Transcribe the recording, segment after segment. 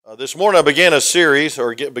This morning I began a series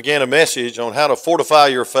began a message on how to fortify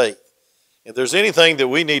your faith. If there's anything that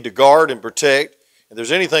we need to guard and protect, if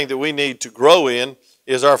there's anything that we need to grow in,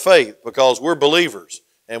 is our faith, because we're believers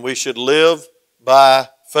and we should live by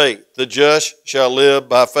faith. The just shall live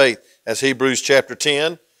by faith. That's Hebrews chapter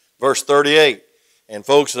 10, verse 38. And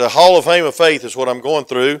folks, the Hall of Fame of Faith is what I'm going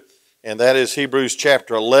through, and that is Hebrews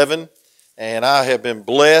chapter 11. And I have been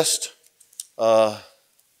blessed from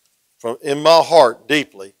in my heart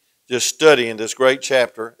deeply, just studying this great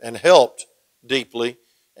chapter, and helped deeply,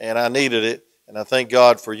 and I needed it. And I thank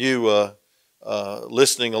God for you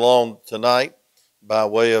listening along tonight by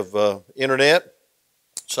way of internet.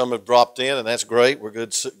 Some have dropped in, and that's great. We're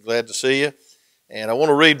glad to see you. And I want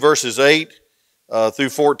to read verses 8 through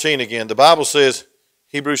 14 again. The Bible says,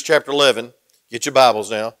 Hebrews chapter 11, get your Bibles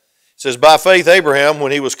now. It says, by faith Abraham,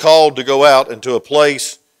 when he was called to go out into a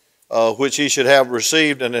place which he should have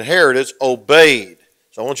received an inheritance, obeyed.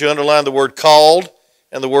 So I want you to underline the word called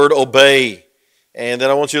and the word obey. And then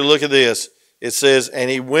I want you to look at this. It says, and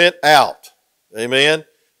he went out, amen,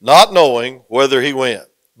 not knowing whither he went.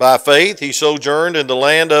 By faith he sojourned in the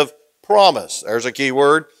land of promise. There's a key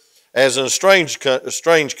word. As in a strange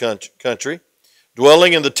country,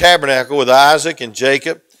 dwelling in the tabernacle with Isaac and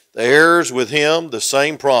Jacob, the heirs with him, the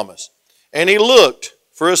same promise. And he looked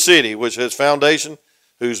for a city which has foundation,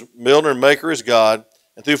 whose builder and maker is God.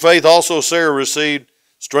 And through faith also Sarah received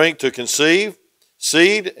strength to conceive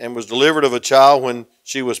seed, and was delivered of a child when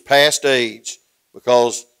she was past age,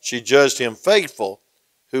 because she judged him faithful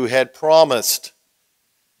who had promised.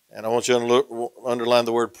 And I want you to underline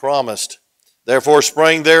the word promised. Therefore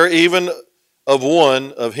sprang there even of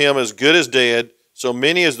one of him as good as dead, so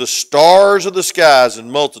many as the stars of the skies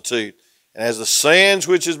in multitude, and as the sands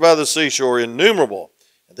which is by the seashore innumerable.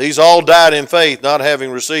 And these all died in faith, not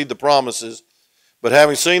having received the promises, but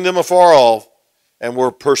having seen them afar off, and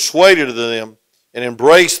were persuaded of them, and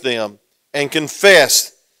embraced them, and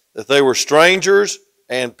confessed that they were strangers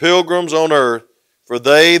and pilgrims on earth. For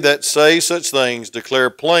they that say such things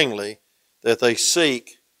declare plainly that they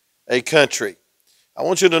seek a country. I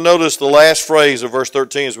want you to notice the last phrase of verse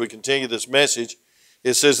 13 as we continue this message.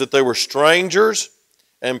 It says that they were strangers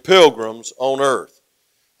and pilgrims on earth.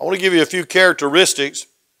 I want to give you a few characteristics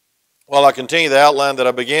while I continue the outline that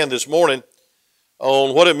I began this morning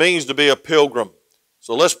on what it means to be a pilgrim.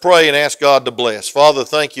 So let's pray and ask God to bless. Father,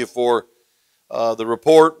 thank you for the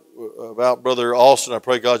report about Brother Austin. I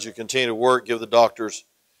pray, God, you continue to work. Give the doctors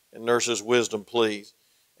and nurses wisdom, please.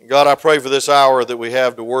 And God, I pray for this hour that we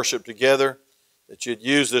have to worship together, that you'd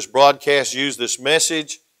use this broadcast, use this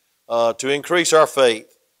message to increase our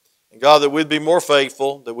faith. And God, that we'd be more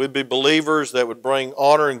faithful, that we'd be believers that would bring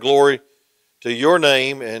honor and glory to your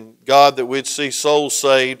name. And God, that we'd see souls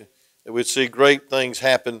saved, that we'd see great things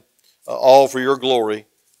happen, all for your glory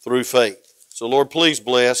through faith. So Lord, please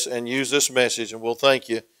bless and use this message, and we'll thank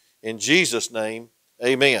you in Jesus' name.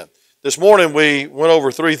 Amen. This morning we went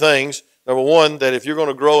over three things. Number one, that if you're going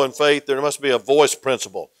to grow in faith, there must be a voice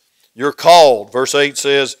principle. You're called. Verse 8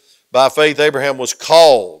 says, by faith Abraham was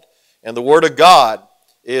called. And the Word of God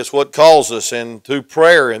is what calls us. And through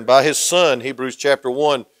prayer and by His Son, Hebrews chapter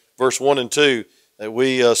 1, verse 1 and 2, that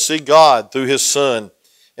we see God through His Son.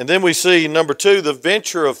 And then we see, number two, the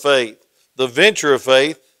venture of faith. The venture of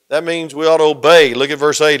faith, that means we ought to obey. Look at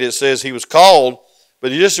verse 8. It says he was called,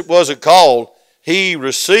 but he just wasn't called. He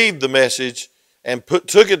received the message and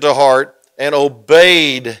took it to heart and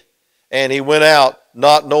obeyed. And he went out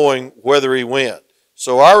not knowing whether he went.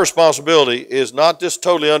 So our responsibility is not just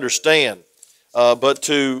totally understand, but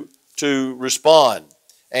to respond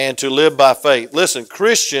and to live by faith. Listen,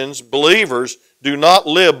 Christians, believers, do not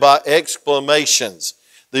live by exclamations.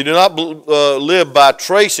 They do not live by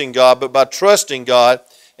tracing God, but by trusting God.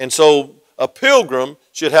 And so a pilgrim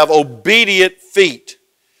should have obedient feet.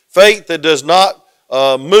 Faith that does not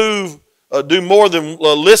do more than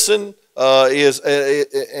listen,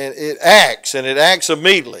 it acts, and it acts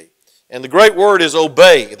immediately. And the great word is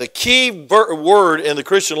obey. The key word in the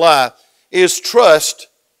Christian life is trust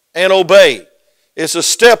and obey. It's a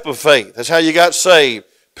step of faith. That's how you got saved.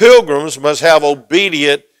 Pilgrims must have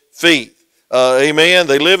obedient feet. Amen.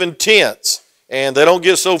 They live in tents, and they don't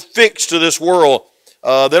get so fixed to this world.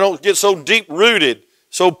 They don't get so deep-rooted,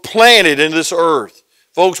 so planted in this earth.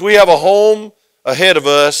 Folks, we have a home ahead of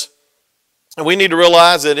us, and we need to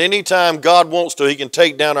realize that any time God wants to, He can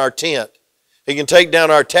take down our tent. He can take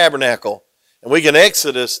down our tabernacle, and we can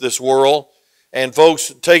exodus this world, and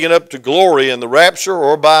folks, take it up to glory in the rapture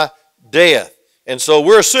or by death. And so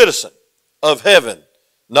we're a citizen of heaven,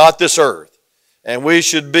 not this earth. And we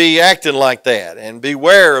should be acting like that and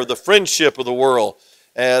beware of the friendship of the world,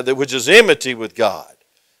 which is enmity with God.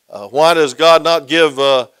 Why does God not give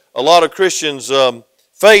a lot of Christians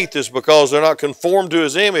faith? Is because they're not conformed to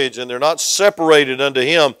His image and they're not separated unto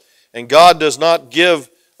Him. And God does not give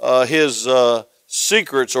His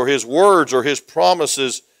secrets or His words or His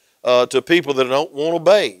promises to people that don't want to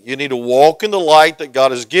obey. You need to walk in the light that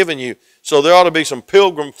God has given you. So there ought to be some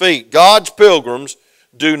pilgrim feet. God's pilgrims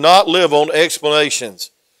do not live on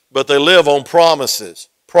explanations, but they live on promises.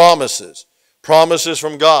 Promises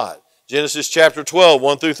from God. Genesis chapter 12,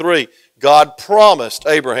 1 through 3. God promised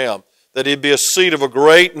Abraham that he'd be a seed of a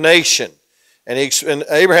great nation. And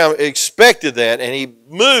Abraham expected that, and he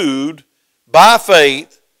moved by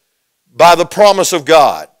faith by the promise of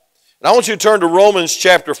God. And I want you to turn to Romans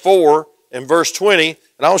chapter 4 and verse 20,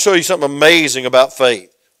 and I want to show you something amazing about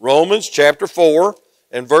faith. Romans chapter 4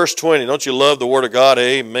 and verse 20. Don't you love the Word of God?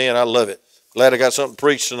 Amen. I love it. Glad I got something to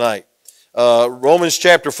preach tonight. Romans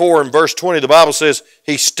chapter 4 and verse 20, the Bible says,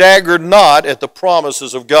 He staggered not at the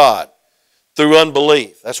promises of God through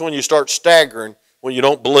unbelief. That's when you start staggering, when you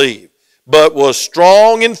don't believe. But was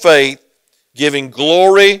strong in faith, giving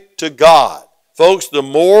glory to God. Folks, the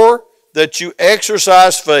more that you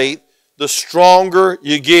exercise faith, the stronger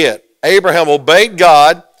you get. Abraham obeyed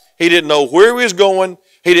God. He didn't know where he was going.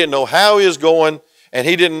 He didn't know how he was going. And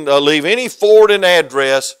he didn't leave any forwarding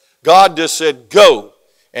address. God just said, go.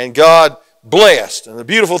 And God blessed. And the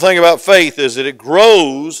beautiful thing about faith is that it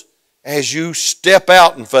grows as you step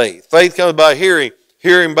out in faith. Faith comes by hearing,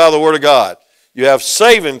 hearing by the Word of God. You have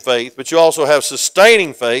saving faith, but you also have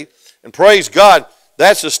sustaining faith. And praise God,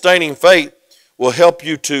 that sustaining faith will help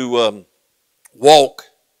you to walk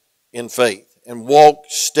in faith and walk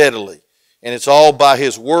steadily. And it's all by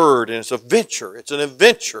His Word, and it's a venture. It's an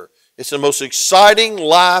adventure. It's the most exciting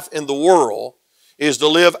life in the world is to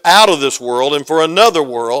live out of this world and for another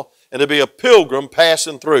world and to be a pilgrim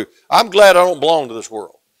passing through. I'm glad I don't belong to this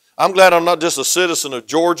world. I'm glad I'm not just a citizen of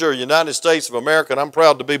Georgia or United States of America, and I'm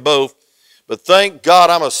proud to be both. But thank God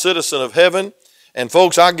I'm a citizen of heaven. And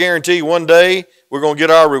folks, I guarantee you one day we're going to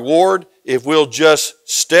get our reward if we'll just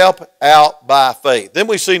step out by faith. Then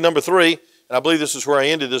we see number 3, and I believe this is where I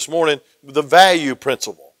ended this morning, the value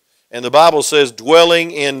principle. And the Bible says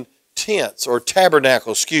dwelling in tents or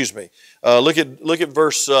tabernacles, look at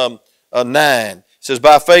verse 9. It says,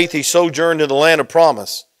 by faith he sojourned in the land of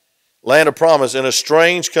promise, in a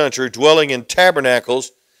strange country, dwelling in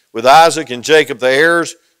tabernacles with Isaac and Jacob, the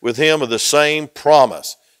heirs with him of the same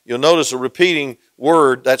promise. You'll notice a repeating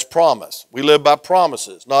word, that's promise. We live by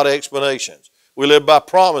promises, not explanations. We live by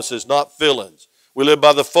promises, not feelings. We live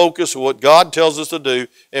by the focus of what God tells us to do,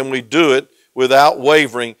 and we do it without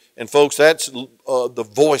wavering. And folks, that's the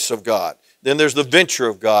voice of God. Then there's the venture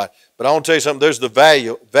of God. But I want to tell you something, there's the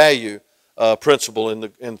value principle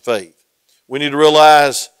in faith. We need to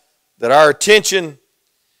realize that our attention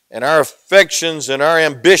and our affections and our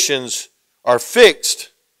ambitions are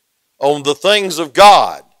fixed on the things of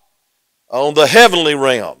God, on the heavenly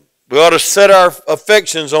realm. We ought to set our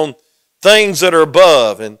affections on things that are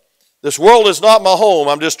above. And this world is not my home.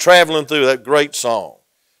 I'm just traveling through. That great song.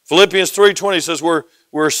 Philippians 3:20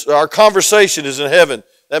 says our conversation is in heaven.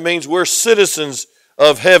 That means we're citizens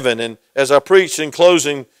of heaven. And as I preached in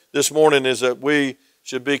closing this morning is that we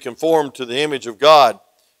should be conformed to the image of God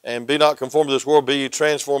and be not conformed to this world, be ye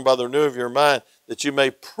transformed by the renewing of your mind, that you may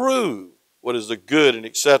prove what is the good and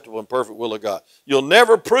acceptable and perfect will of God. You'll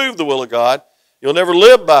never prove the will of God. You'll never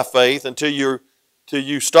live by faith until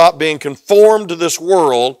you stop being conformed to this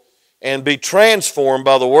world and be transformed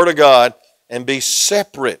by the Word of God and be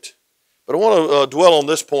separate. But I want to dwell on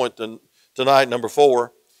this point tonight, number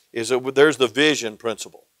 4, is that there's the vision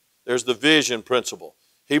principle. There's the vision principle.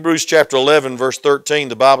 Hebrews chapter 11, verse 13,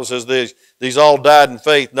 the Bible says this, these all died in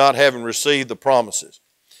faith, not having received the promises,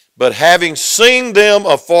 but having seen them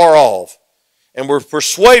afar off, and were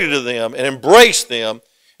persuaded of them, and embraced them,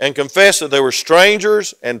 and confessed that they were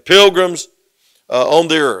strangers and pilgrims on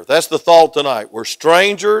the earth. That's the thought tonight. We're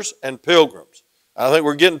strangers and pilgrims. I think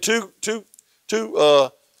we're getting too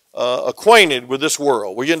acquainted with this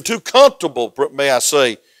world. We're getting too comfortable, may I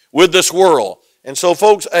say, with this world. And so,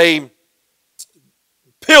 folks, a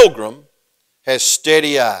pilgrim has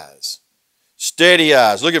steady eyes. Steady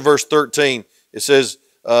eyes. Look at verse 13. It says,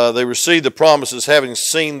 they received the promises having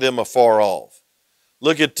seen them afar off.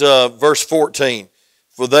 Look at verse 14.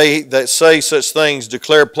 For they that say such things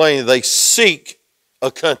declare plainly they seek a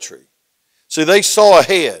country. See, they saw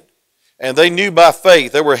ahead, and they knew by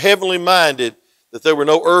faith. They were heavenly minded that there were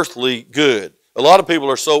no earthly good. A lot of people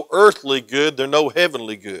are so earthly good, they're no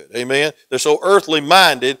heavenly good. Amen? They're so earthly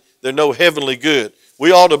minded, they're no heavenly good.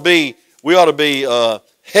 We ought to be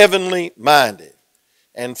heavenly minded.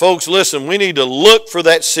 And folks, listen, we need to look for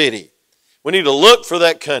that city. We need to look for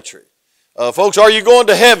that country. Folks, are you going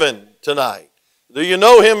to heaven tonight? Do you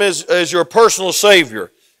know Him as your personal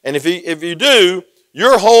Savior? And if you do,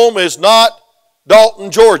 your home is not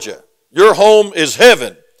Dalton, Georgia. Your home is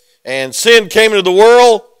heaven. And sin came into the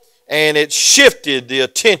world, and it shifted the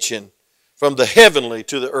attention from the heavenly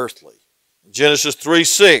to the earthly. Genesis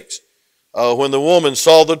 3:6, when the woman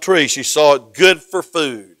saw the tree, she saw it good for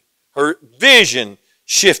food. Her vision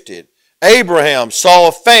shifted. Abraham saw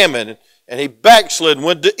a famine, and he backslid and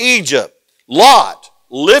went to Egypt. Lot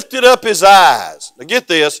lifted up his eyes. Now get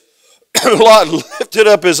this. Lot lifted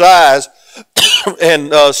up his eyes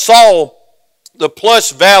and saw the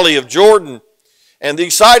plush valley of Jordan and the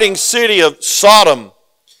exciting city of Sodom.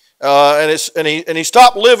 And he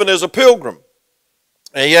stopped living as a pilgrim.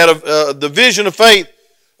 And he had the vision of faith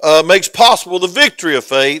makes possible the victory of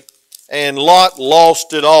faith. And Lot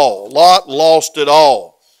lost it all. Lot lost it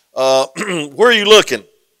all. Where are you looking?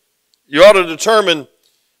 You ought to determine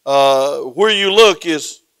where you look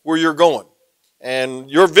is where you're going. And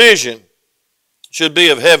your vision should be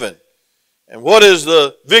of heaven. And what is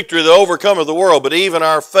the victory that overcometh the world? But even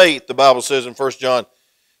our faith, the Bible says in 1 John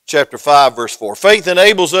chapter 5, verse 4. Faith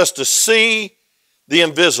enables us to see the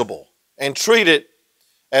invisible and treat it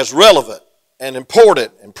as relevant and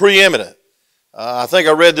important and preeminent. I think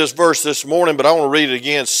I read this verse this morning, but I want to read it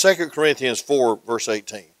again. 2 Corinthians 4, verse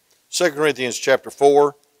 18. 2 Corinthians chapter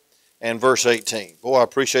 4 and verse 18. Boy, I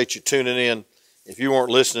appreciate you tuning in. If you weren't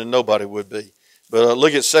listening, nobody would be. But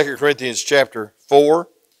look at 2 Corinthians chapter 4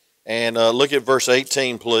 and look at verse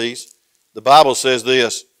 18, please. The Bible says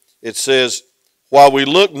this. It says, while we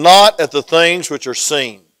look not at the things which are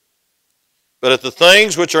seen, but at the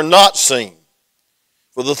things which are not seen.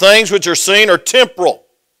 For the things which are seen are temporal,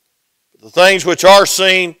 but the things which are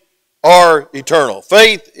seen are eternal.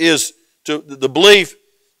 Faith is the belief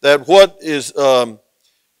that what is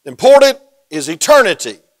important is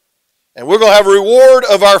eternity. And we're going to have a reward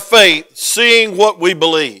of our faith seeing what we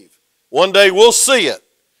believe. One day we'll see it,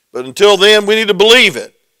 but until then we need to believe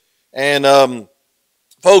it. And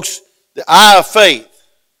folks, the eye of faith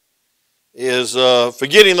is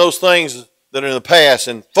forgetting those things that are in the past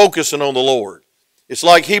and focusing on the Lord. It's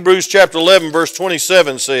like Hebrews chapter 11 verse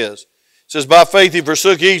 27 says. It says, by faith he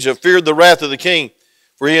forsook Egypt, feared the wrath of the king,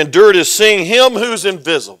 for he endured as seeing him who's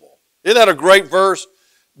invisible. Isn't that a great verse?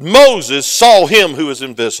 Moses saw him who is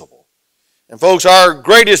invisible. And folks, our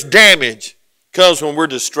greatest damage comes when we're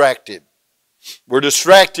distracted. We're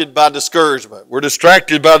distracted by discouragement. We're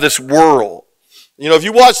distracted by this world. You know, if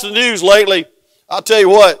you watch the news lately, I'll tell you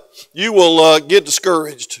what, you will get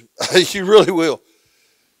discouraged. You really will.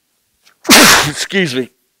 Excuse me.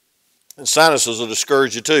 And sinuses will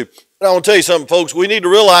discourage you too. But I want to tell you something, folks. We need to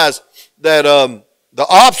realize that the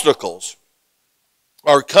obstacles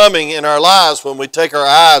are coming in our lives when we take our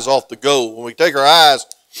eyes off the goal, when we take our eyes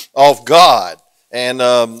off God.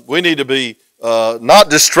 And we need to be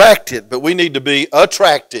not distracted, but we need to be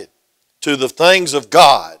attracted to the things of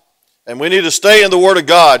God. And we need to stay in the Word of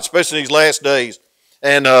God, especially in these last days.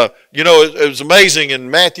 And, you know, it was amazing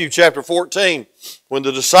in Matthew chapter 14 when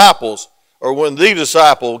the disciple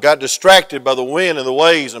got distracted by the wind and the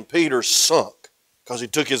waves and Peter sunk because he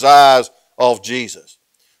took his eyes off Jesus.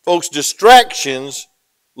 Folks, distractions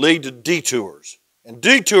lead to detours. And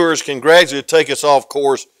detours can gradually take us off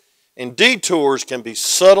course. And detours can be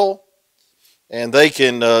subtle and they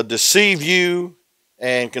can deceive you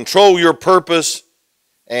and control your purpose.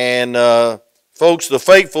 And folks, the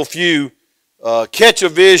faithful few catch a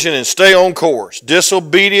vision and stay on course,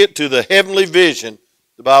 disobedient to the heavenly vision,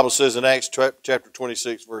 the Bible says in Acts chapter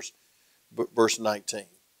 26, verse 19.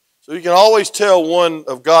 So you can always tell one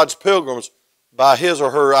of God's pilgrims by his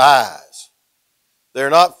or her eyes.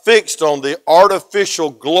 They're not fixed on the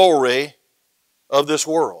artificial glory of this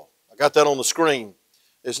world. I got that on the screen.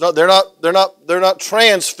 They're not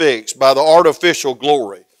transfixed by the artificial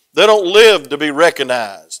glory. They don't live to be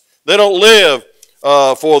recognized. They don't live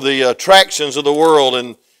for the attractions of the world,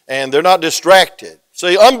 and they're not distracted.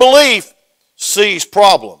 See, unbelief sees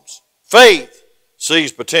problems. Faith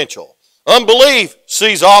sees potential. Unbelief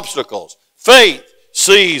sees obstacles. Faith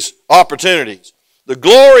sees opportunities. The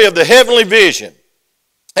glory of the heavenly vision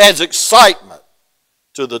adds excitement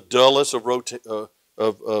to the dullest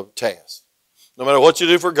of tasks. No matter what you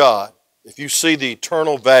do for God, if you see the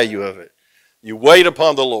eternal value of it, you wait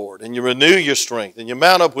upon the Lord and you renew your strength and you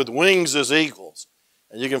mount up with wings as eagles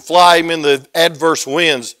and you can fly Him in the adverse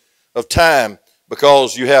winds of time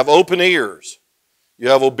because you have open ears, you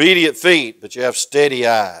have obedient feet, but you have steady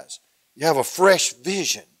eyes. You have a fresh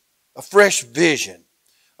vision, a fresh vision.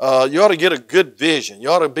 You ought to get a good vision. You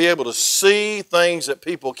ought to be able to see things that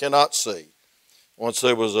people cannot see. Once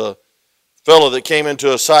there was a fellow that came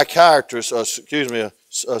into a psychiatrist's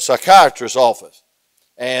office.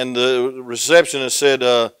 And the receptionist said,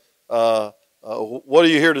 what are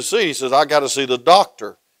you here to see? He says, I got to see the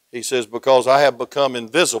doctor. He says, because I have become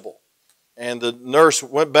invisible. And the nurse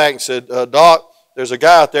went back and said, Doc, there's a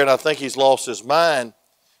guy out there and I think he's lost his mind.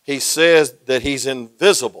 He says that he's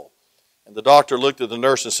invisible. And the doctor looked at the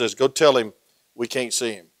nurse and says, go tell him we can't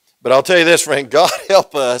see him. But I'll tell you this, friend, God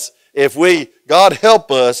help us if we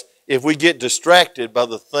get distracted by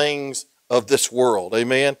the things of this world.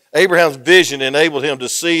 Amen. Abraham's vision enabled him to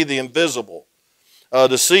see the invisible,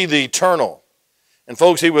 to see the eternal. And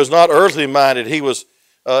folks, he was not earthly minded. He was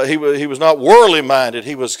not worldly minded.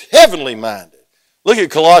 He was heavenly minded. Look at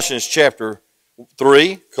Colossians chapter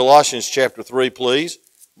 3. Colossians chapter 3, please.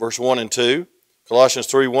 Verse 1 and 2. Colossians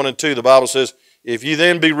 3, 1 and 2. The Bible says, if you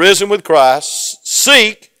then be risen with Christ,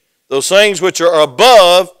 seek those things which are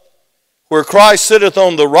above, where Christ sitteth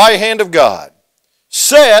on the right hand of God.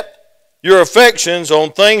 Set your affections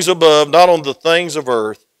on things above, not on the things of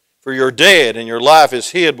earth, for you're dead, and your life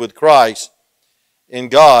is hid with Christ in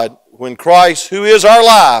God. When Christ, who is our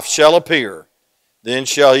life, shall appear, then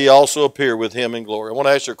shall ye also appear with him in glory. I want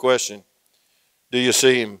to ask you a question. Do you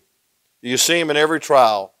see him? Do you see him in every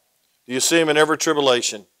trial? Do you see him in every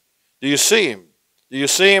tribulation? Do you see him? Do you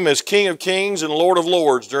see him as King of Kings and Lord of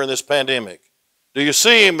Lords during this pandemic? Do you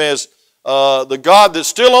see him as the God that's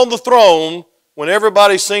still on the throne when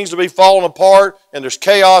everybody seems to be falling apart and there's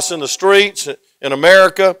chaos in the streets in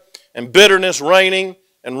America and bitterness reigning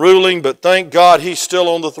and ruling, but thank God he's still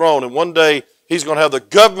on the throne, and one day he's going to have the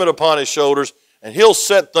government upon his shoulders and he'll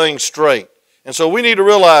set things straight. And so we need to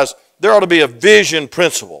realize there ought to be a vision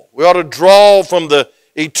principle. We ought to draw from the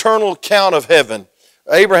eternal count of heaven.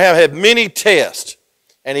 Abraham had many tests,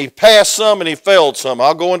 and he passed some and he failed some.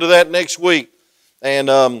 I'll go into that next week.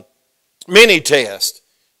 And many tests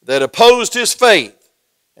that opposed his faith.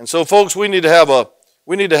 And so, folks, we need to have a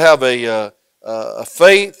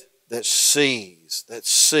faith that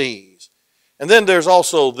sees, And then there's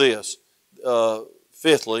also this.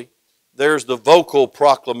 Fifthly, there's the vocal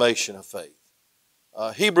proclamation of faith.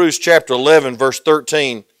 Hebrews chapter 11, verse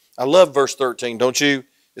 13. I love verse 13, don't you?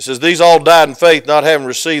 It says, these all died in faith, not having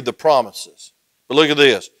received the promises. But look at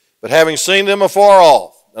this. But having seen them afar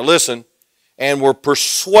off. Now listen. And were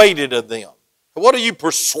persuaded of them. What are you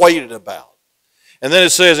persuaded about? And then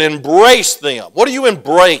it says, embrace them. What do you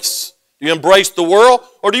embrace? Do you embrace the world?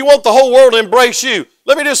 Or do you want the whole world to embrace you?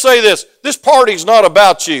 Let me just say this. This party's not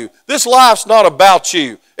about you. This life's not about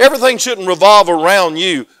you. Everything shouldn't revolve around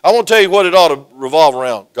you. I want to tell you what it ought to revolve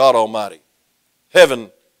around. God Almighty.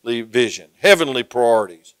 Heavenly vision. Heavenly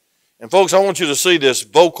priorities. And folks, I want you to see this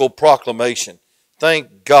vocal proclamation.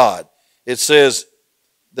 Thank God. It says,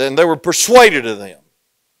 then they were persuaded of them.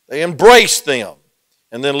 They embraced them.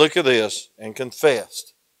 And then look at this, and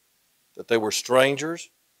confessed that they were strangers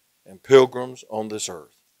and pilgrims on this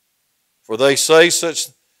earth. For they say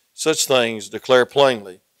such things, declare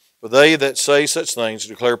plainly. For they that say such things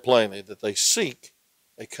declare plainly that they seek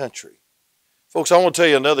a country. Folks, I want to tell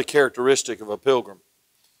you another characteristic of a pilgrim.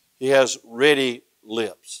 He has ready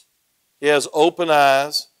lips. He has open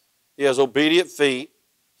eyes. He has obedient feet.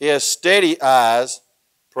 He has steady eyes.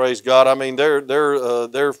 Praise God. I mean,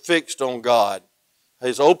 they're fixed on God.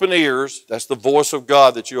 His open ears, that's the voice of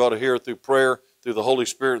God that you ought to hear through prayer, through the Holy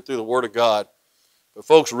Spirit, through the Word of God. But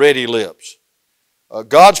folks, ready lips.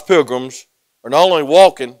 God's pilgrims are not only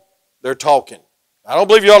walking, they're talking. I don't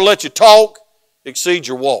believe you ought to let your talk exceed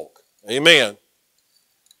your walk. Amen.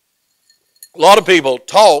 A lot of people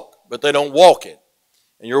talk, but they don't walk it.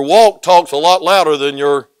 And your walk talks a lot louder than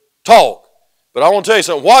your talk. But I want to tell you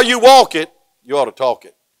something. While you walk it, you ought to talk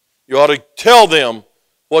it. You ought to tell them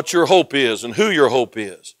what your hope is and who your hope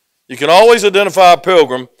is. You can always identify a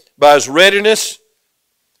pilgrim by his readiness,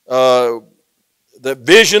 the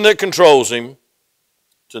vision that controls him,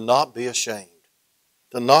 to not be ashamed.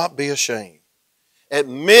 To not be ashamed.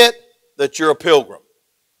 Admit that you're a pilgrim.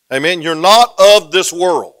 Amen. You're not of this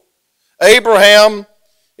world. Abraham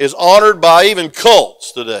is honored by even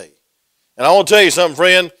cults today. And I want to tell you something,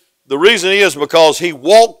 friend. The reason is because he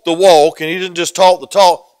walked the walk and he didn't just talk the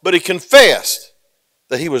talk, but he confessed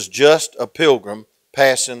that he was just a pilgrim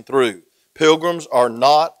passing through. Pilgrims are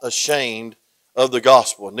not ashamed of the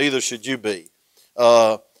gospel. Neither should you be.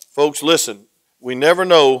 Folks, listen. We never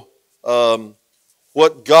know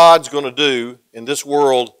what God's going to do in this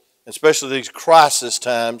world, especially these crisis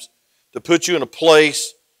times, to put you in a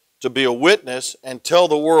place to be a witness and tell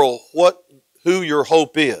the world who your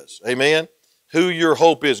hope is. Amen? Who your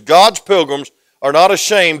hope is. God's pilgrims are not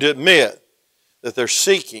ashamed to admit that they're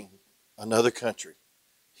seeking another country.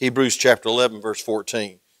 Hebrews chapter 11, verse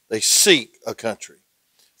 14. They seek a country.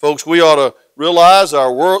 Folks, we ought to realize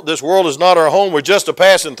this world is not our home. We're just a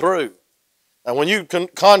passing through. And when you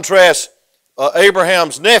contrast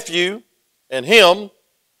Abraham's nephew and him,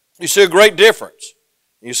 you see a great difference.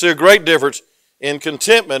 You see a great difference in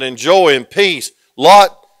contentment and joy and peace.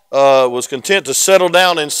 Lot was content to settle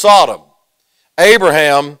down in Sodom.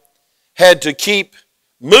 Abraham had to keep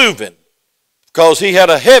moving because he had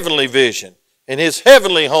a heavenly vision, and his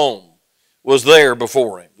heavenly home was there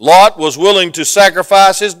before him. Lot was willing to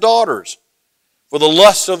sacrifice his daughters for the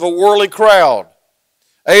lust of a worldly crowd.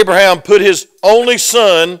 Abraham put his only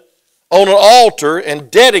son on an altar and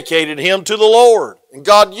dedicated him to the Lord. And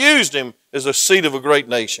God used him as a seed of a great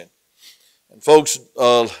nation. And folks,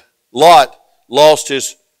 Lot lost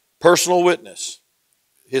his personal witness.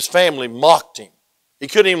 His family mocked him. He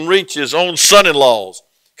couldn't even reach his own son-in-laws.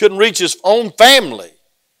 Couldn't reach his own family.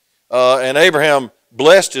 And Abraham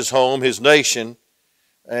blessed his home, his nation,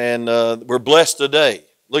 and we're blessed today.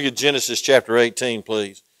 Look at Genesis chapter 18,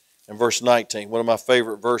 please, and verse 19. One of my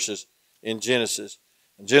favorite verses in Genesis.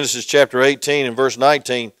 In Genesis chapter 18 and verse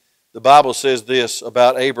 19, the Bible says this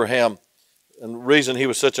about Abraham, and the reason he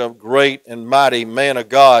was such a great and mighty man of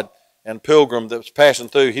God and pilgrim that was passing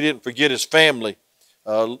through. He didn't forget his family.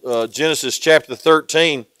 Genesis chapter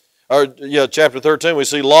 13, chapter 13, we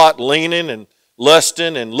see Lot leaning and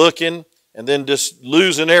lusting and looking and then just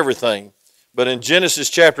losing everything. But in Genesis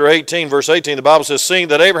chapter 18, verse 18, the Bible says, seeing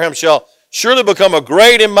that Abraham shall surely become a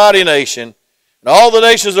great and mighty nation, and all the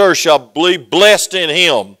nations of the earth shall be blessed in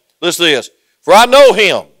him. Listen to this. For I know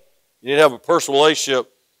him. You need to have a personal relationship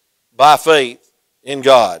by faith in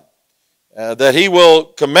God. That he will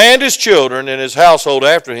command his children and his household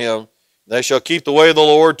after him. They shall keep the way of the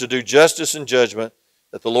Lord to do justice and judgment,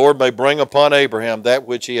 that the Lord may bring upon Abraham that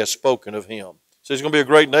which he has spoken of him. So he's going to be a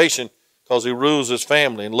great nation because he rules his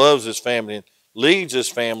family and loves his family and leads his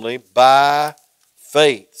family by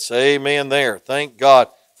faith. Say amen there. Thank God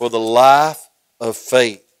for the life of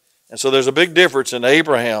faith. And so there's a big difference in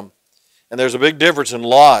Abraham and there's a big difference in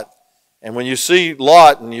Lot. And when you see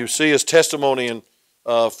Lot and you see his testimony in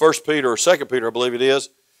 1 Peter or 2 Peter, I believe it is,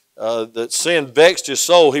 that sin vexed his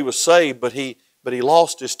soul, he was saved, but he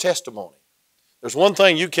lost his testimony. There's one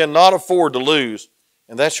thing you cannot afford to lose,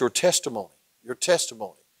 and that's your testimony. Your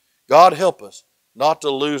testimony. God help us not to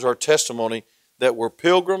lose our testimony that we're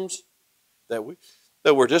pilgrims, that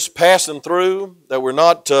we're just passing through, that we're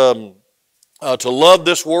not to love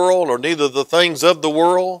this world or neither the things of the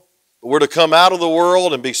world. We're to come out of the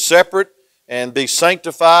world and be separate and be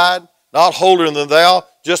sanctified, not holier than thou,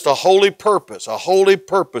 just a holy purpose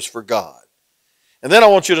for God. And then I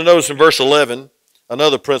want you to notice in verse 11,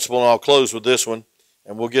 another principle, and I'll close with this one,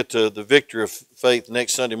 and we'll get to the victory of faith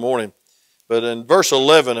next Sunday morning. But in verse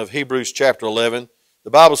 11 of Hebrews chapter 11, the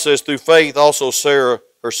Bible says, through faith also Sarah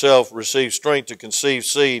herself received strength to conceive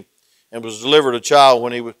seed and was delivered a child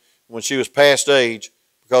when she was past age,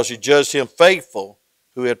 because she judged him faithful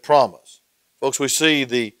who had promised. Folks, we see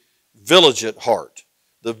the vigilant heart,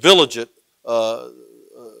 the vigilant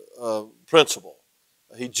principle.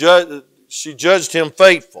 She judged him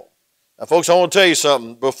faithful. Now, folks, I want to tell you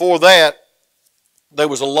something. Before that, there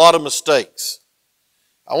was a lot of mistakes.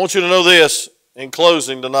 I want you to know this in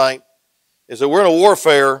closing tonight, is that we're in a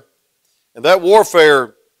warfare, and that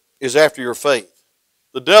warfare is after your faith.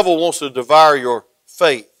 The devil wants to devour your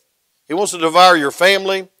faith. He wants to devour your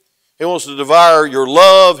family. He wants to devour your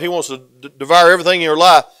love. He wants to devour everything in your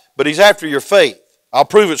life, but he's after your faith. I'll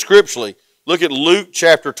prove it scripturally. Look at Luke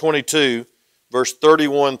chapter 22, verse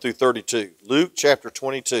 31 through 32. Luke chapter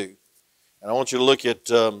 22. And I want you to look at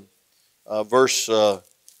and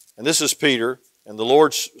this is Peter, and the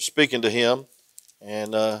Lord's speaking to him,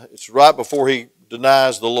 and it's right before he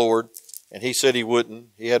denies the Lord, and he said he wouldn't.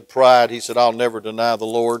 He had pride. He said, I'll never deny the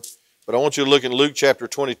Lord. But I want you to look at Luke chapter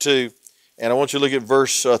 22, and I want you to look at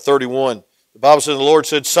verse 31. The Bible says, the Lord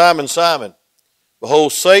said, Simon, Simon,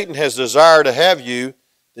 behold, Satan has desired to have you,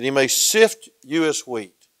 that he may sift you as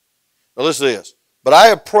wheat. Now listen to this. But I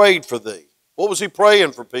have prayed for thee. What was he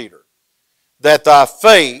praying for, Peter? That thy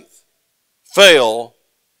faith fail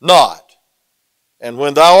not. And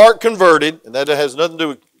when thou art converted, and that has nothing to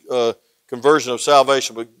do with conversion of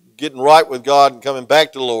salvation, but getting right with God and coming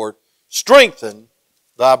back to the Lord, strengthen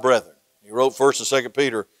thy brethren. He wrote 1st and 2nd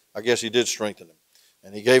Peter. I guess he did strengthen them.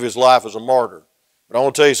 And he gave his life as a martyr. But I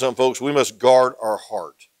want to tell you something, folks. We must guard our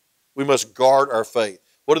heart. We must guard our faith.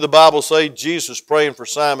 What did the Bible say? Jesus praying for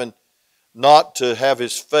Simon not to have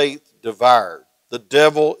his faith devoured. The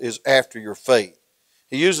devil is after your faith.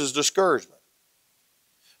 He uses discouragement.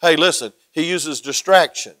 Hey, listen, he uses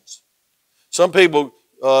distractions. Some people,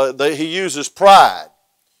 he uses pride.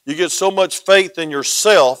 You get so much faith in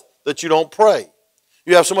yourself that you don't pray.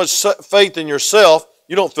 You have so much faith in yourself,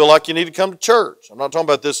 you don't feel like you need to come to church. I'm not talking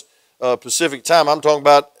about this specific time. I'm talking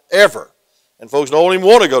about ever. And folks don't even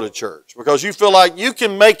want to go to church because you feel like you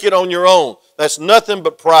can make it on your own. That's nothing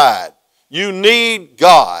but pride. You need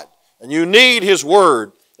God, and you need His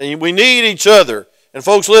Word, and we need each other. And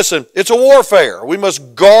folks, listen, it's a warfare. We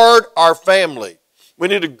must guard our family. We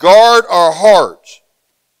need to guard our hearts.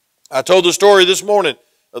 I told the story this morning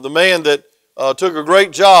of the man that took a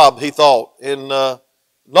great job, he thought, in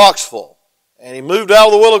Knoxville. And he moved out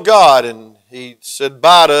of the will of God, and he said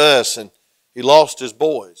bye to us, and he lost his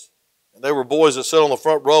boys. And they were boys that sat on the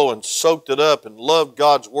front row and soaked it up and loved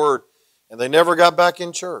God's Word, and they never got back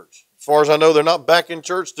in church. As far as I know, they're not back in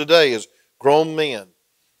church today as grown men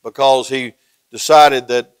because he decided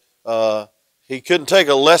that he couldn't take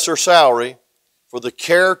a lesser salary for the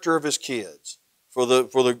character of his kids, for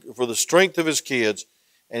the strength of his kids,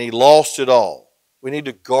 and he lost it all. We need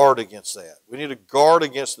to guard against that. We need to guard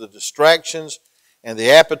against the distractions and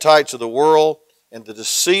the appetites of the world and the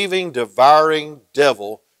deceiving, devouring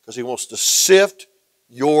devil because he wants to sift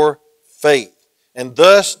your faith and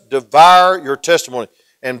thus devour your testimony.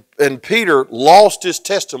 And Peter lost his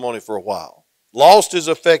testimony for a while, lost his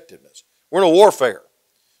effectiveness. We're in a warfare.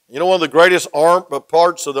 You know one of the greatest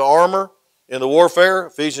parts of the armor in the warfare?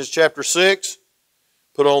 Ephesians chapter 6.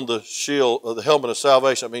 Put on the shield, the helmet of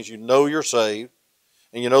salvation. That means you know you're saved.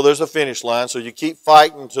 And you know there's a finish line, so you keep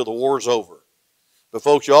fighting until the war's over. But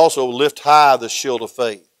folks, you also lift high the shield of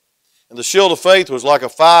faith. And the shield of faith was like a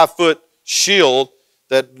 5-foot shield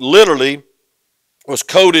that literally was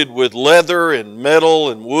coated with leather and metal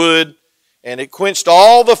and wood, and it quenched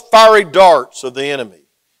all the fiery darts of the enemy.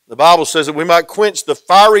 The Bible says that we might quench the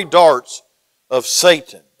fiery darts of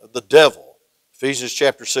Satan, of the devil. Ephesians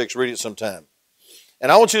chapter 6, read it sometime.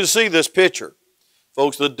 And I want you to see this picture.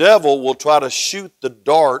 Folks, the devil will try to shoot the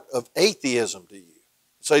dart of atheism to you.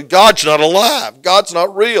 Say, God's not alive. God's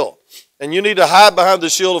not real. And you need to hide behind the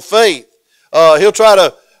shield of faith. He'll try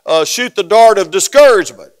to shoot the dart of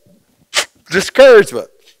discouragement. Discouragement.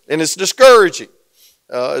 And it's discouraging.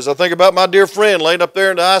 As I think about my dear friend laying up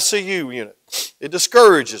there in the ICU unit, it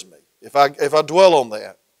discourages me if I dwell on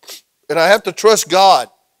that. And I have to trust God,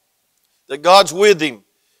 that God's with him.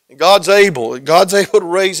 And God's able to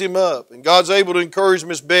raise him up. And God's able to encourage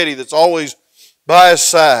Miss Betty that's always by his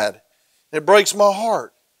side. And it breaks my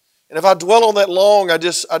heart. And if I dwell on that long,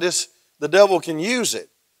 the devil can use it.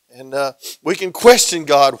 And we can question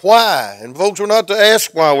God, why? And folks, we're not to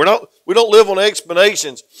ask why. We don't live on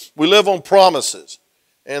explanations. We live on promises.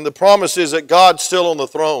 And the promise is that God's still on the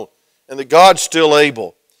throne. And that God's still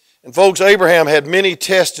able. And folks, Abraham had many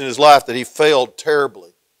tests in his life that he failed terribly.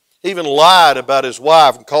 He even lied about his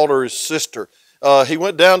wife and called her his sister. He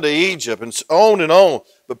went down to Egypt and on.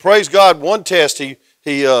 But praise God, one test he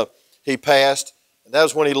passed, and that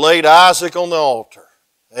was when he laid Isaac on the altar.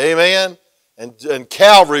 Amen? And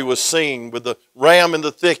Calvary was seen with the ram in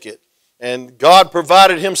the thicket. And God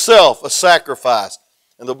provided himself a sacrifice.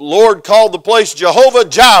 And the Lord called the place Jehovah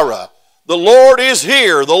Jireh. The Lord is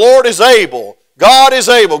here. The Lord is able. God is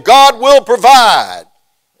able. God will provide.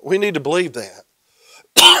 We need to believe that.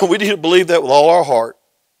 We need to believe that with all our heart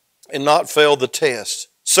and not fail the test.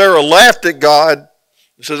 Sarah laughed at God.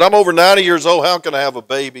 She says, I'm over 90 years old. How can I have a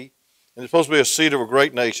baby? And it's supposed to be a seed of a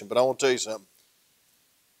great nation. But I want to tell you something.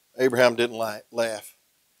 Abraham didn't laugh.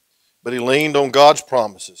 But he leaned on God's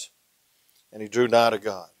promises. And he drew nigh to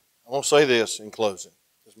God. I want to say this in closing.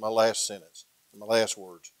 This is my last sentence. My last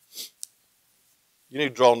words. You need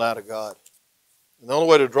to draw nigh to God. And the only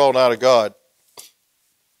way to draw nigh to God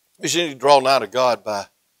is you need to draw nigh to God by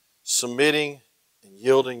submitting and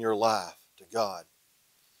yielding your life to God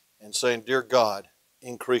and saying, Dear God,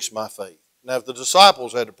 increase my faith. Now, if the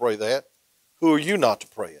disciples had to pray that, who are you not to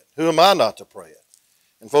pray it? Who am I not to pray it?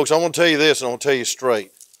 And folks, I want to tell you this, and I want to tell you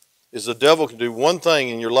straight, is the devil can do one thing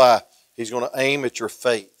in your life. He's going to aim at your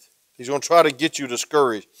faith. He's going to try to get you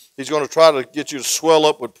discouraged. He's going to try to get you to swell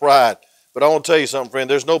up with pride. But I want to tell you something, friend.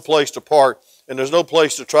 There's no place to park, and there's no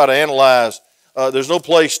place to try to analyze. There's no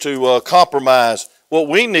place to compromise. What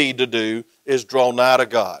we need to do is draw nigh to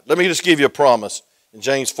God. Let me just give you a promise in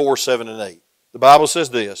James 4, 7, and 8. The Bible says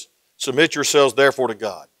this, submit yourselves therefore to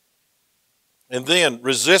God, and then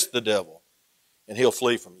resist the devil, and he'll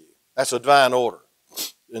flee from you. That's a divine order.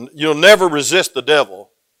 And you'll never resist the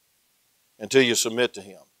devil until you submit to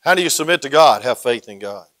him. How do you submit to God? Have faith in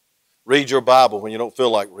God. Read your Bible when you don't feel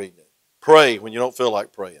like reading it. Pray when you don't feel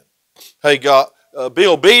like praying. Hey, God, be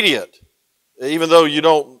obedient, even though you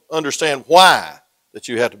don't understand why that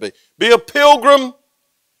you have to be. Be a pilgrim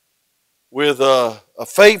with a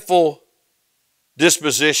faithful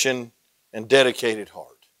disposition and dedicated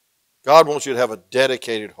heart. God wants you to have a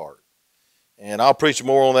dedicated heart. And I'll preach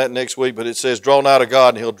more on that next week, but it says, draw nigh to God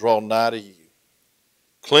and He'll draw nigh to you.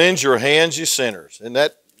 Cleanse your hands, you sinners. Isn't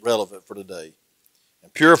that relevant for today?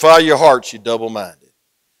 And purify your hearts, you double-minded.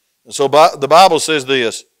 And so the Bible says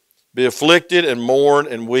this, be afflicted and mourn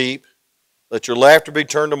and weep. Let your laughter be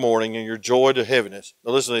turned to mourning and your joy to heaviness.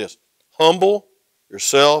 Now listen to this. Humble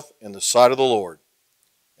yourself in the sight of the Lord,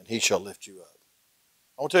 and He shall lift you up.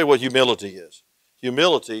 I want to tell you what humility is.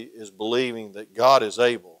 Humility is believing that God is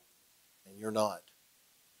able and you're not.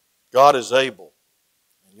 God is able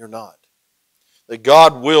and you're not. That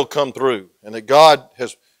God will come through and that God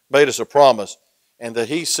has made us a promise and that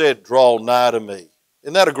He said, draw nigh to me.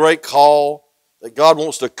 Isn't that a great call? That God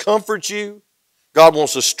wants to comfort you, God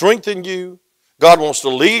wants to strengthen you, God wants to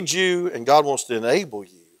lead you, and God wants to enable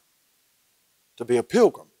you to be a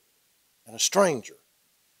pilgrim and a stranger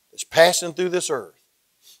that's passing through this earth.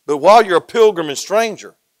 But while you're a pilgrim and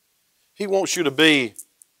stranger, He wants you to be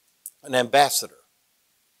an ambassador,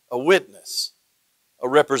 a witness, a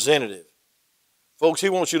representative. Folks, He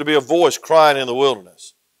wants you to be a voice crying in the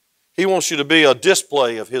wilderness. He wants you to be a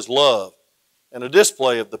display of His love and a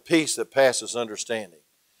display of the peace that passes understanding.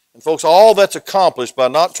 And folks, all that's accomplished by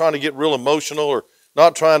not trying to get real emotional or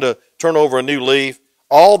not trying to turn over a new leaf.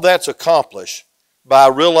 All that's accomplished by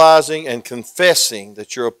realizing and confessing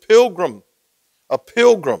that you're a pilgrim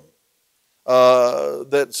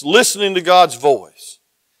that's listening to God's voice,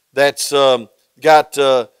 that's got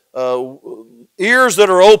ears that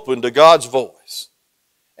are open to God's voice,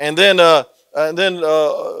 and then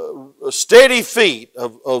steady feet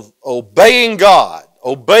of obeying God,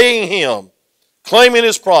 obeying Him, claiming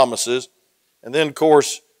His promises, and then, of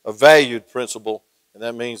course, a valued principle, and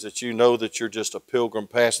that means that you know that you're just a pilgrim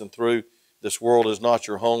passing through. This world is not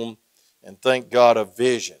your home, and thank God, a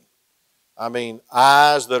vision. I mean,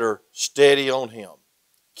 eyes that are steady on Him.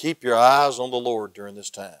 Keep your eyes on the Lord during this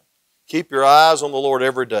time. Keep your eyes on the Lord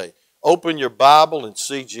every day. Open your Bible and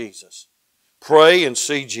see Jesus. Pray and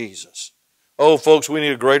see Jesus. Oh, folks, we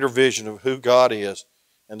need a greater vision of who God is.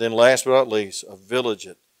 And then last but not least, a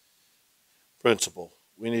vigilant principle.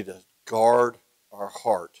 We need to guard our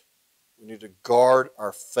heart. We need to guard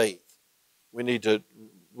our faith. We need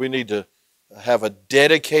to have a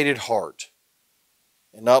dedicated heart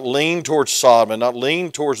and not lean towards Sodom and not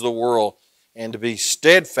lean towards the world, and to be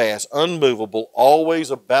steadfast, unmovable,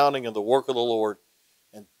 always abounding in the work of the Lord,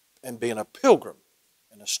 and being a pilgrim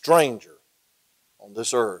and a stranger on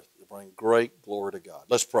this earth to bring great glory to God.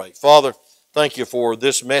 Let's pray. Father, thank You for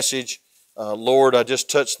this message. Lord, I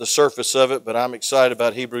just touched the surface of it, but I'm excited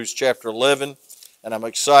about Hebrews chapter 11, and I'm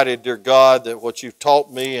excited, dear God, that what You've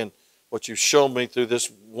taught me and what You've shown me through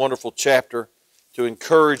this wonderful chapter to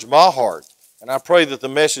encourage my heart. And I pray that the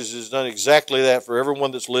message has done exactly that for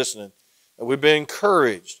everyone that's listening, that we've been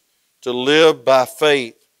encouraged to live by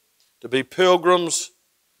faith, to be pilgrims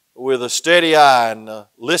with a steady eye and a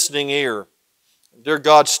listening ear. Dear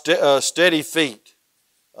God, steady feet.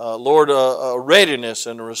 Lord, a readiness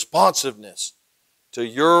and a responsiveness to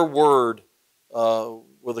Your word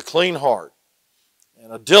with a clean heart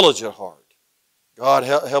and a diligent heart. God,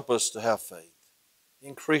 help us to have faith.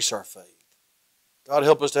 Increase our faith. God,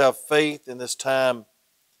 help us to have faith in this time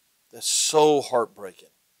that's so heartbreaking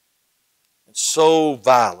and so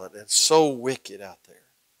violent and so wicked out there.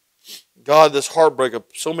 God, this heartbreak of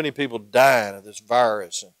so many people dying of this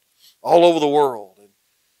virus and all over the world. And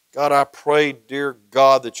God, I pray, dear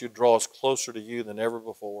God, that You draw us closer to You than ever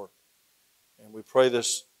before. And we pray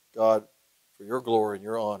this, God, for Your glory and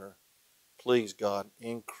Your honor. Please, God,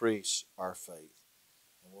 increase our faith.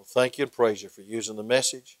 And we'll thank You and praise You for using the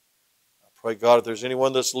message. I pray, God, if there's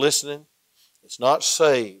anyone that's listening that's not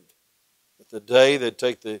saved, that the day they'd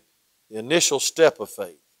take the initial step of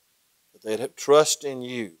faith, that they'd have trust in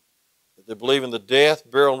You, that they believe in the death,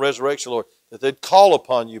 burial, and resurrection, Lord, that they'd call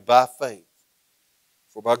upon You by faith.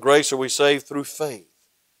 For by grace are we saved through faith,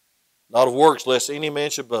 not of works, lest any man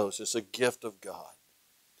should boast. It's a gift of God.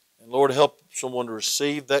 And Lord, help someone to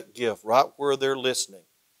receive that gift right where they're listening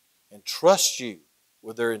and trust You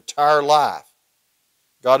with their entire life.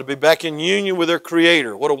 God, to be back in union with their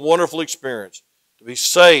Creator. What a wonderful experience. To be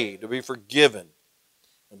saved, to be forgiven,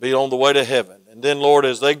 and be on the way to heaven. And then, Lord,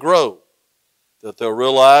 as they grow, that they'll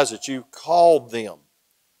realize that You called them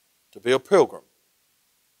to be a pilgrim,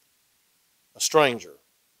 a stranger,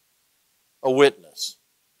 a witness,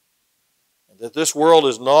 and that this world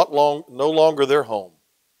is no longer their home,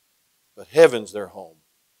 but heaven's their home.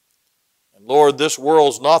 And Lord, this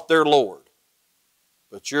world's not their Lord,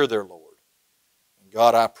 but You're their Lord. And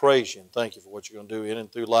God, I praise You and thank You for what You're going to do in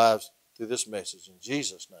and through lives through this message. In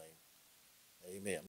Jesus' name, Amen.